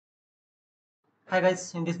Hi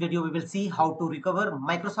guys, in this video we will see how to recover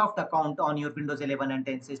Microsoft account on your Windows 11 and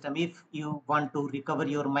 10 system. If you want to recover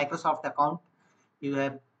your Microsoft account, you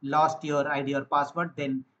have lost your ID or password,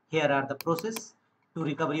 then here are the process. To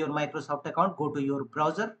recover your Microsoft account, go to your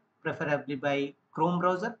browser, preferably by Chrome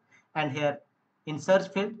browser, and here in search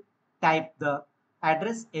field type the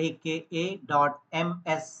address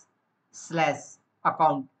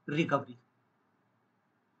aka.ms/account recovery.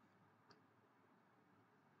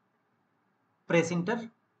 Press enter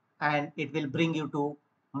and it will bring you to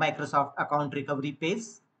Microsoft account recovery page.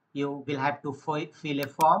 You will have to fill a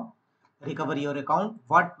form, recover your account.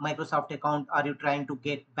 What Microsoft account are you trying to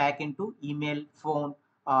get back into? Email, phone,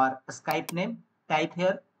 or Skype name? Type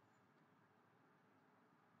here,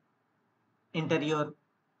 enter your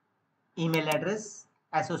email address,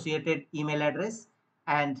 associated email address,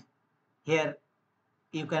 and here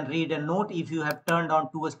you can read a note. If you have turned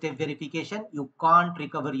on two-step verification, you can't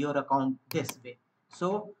recover your account this way.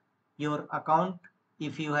 So your account,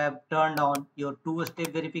 if you have turned on your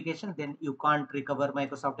two-step verification, then you can't recover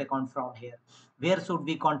Microsoft account from here. Where should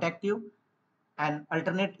we contact you? An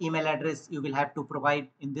alternate email address you will have to provide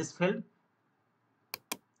in this field.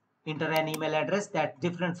 Enter an email address that's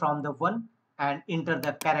different from the one and enter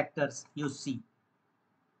the characters you see.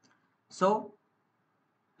 So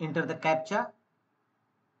enter the CAPTCHA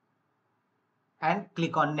and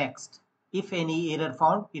click on next. If any error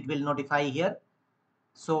found, it will notify here.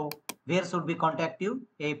 So where should we contact you?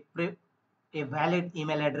 A valid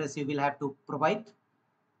email address you will have to provide,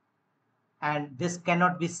 and this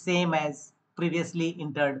cannot be same as previously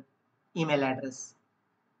entered email address.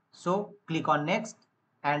 So click on next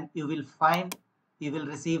and you will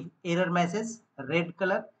receive error message, red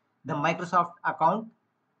color. The Microsoft account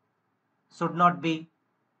should not be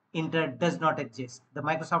entered, does not exist. The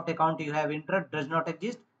Microsoft account you have entered does not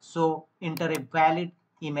exist. So enter a valid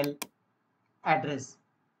email address,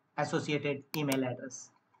 associated email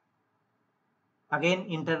address. Again,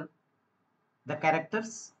 enter the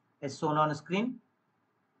characters as shown on screen.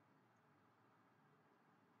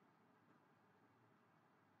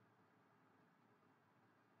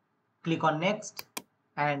 Click on next,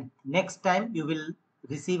 and next time you will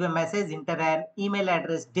receive a message, enter an email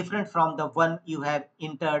address different from the one you have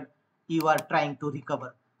entered you are trying to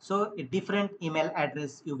recover. So a different email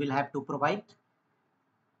address you will have to provide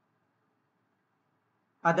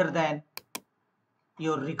other than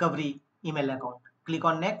your recovery email account. Click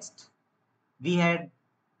on next.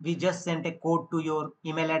 We just sent a code to your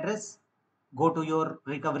email address. Go to your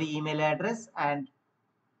recovery email address and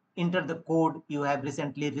enter the code you have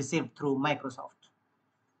recently received through Microsoft.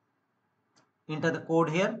 Enter the code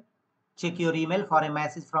here. Check your email for a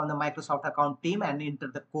message from the Microsoft account team and enter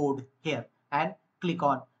the code here and click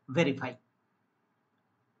on verify.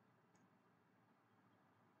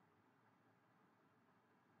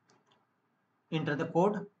 Enter the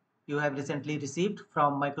code you have recently received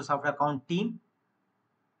from Microsoft account team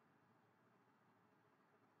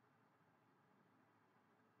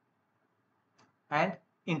and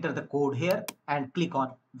enter the code here and click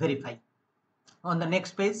on verify. On the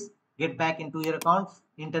next page, get back into your account,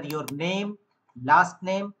 enter your name, last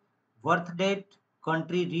name, birth date,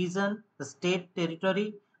 country, region, the state,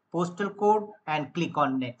 territory, postal code, and click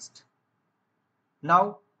on next.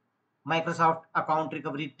 Now, Microsoft account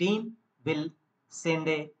recovery team will send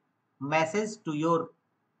a message to your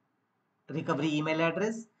recovery email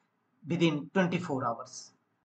address within 24 hours.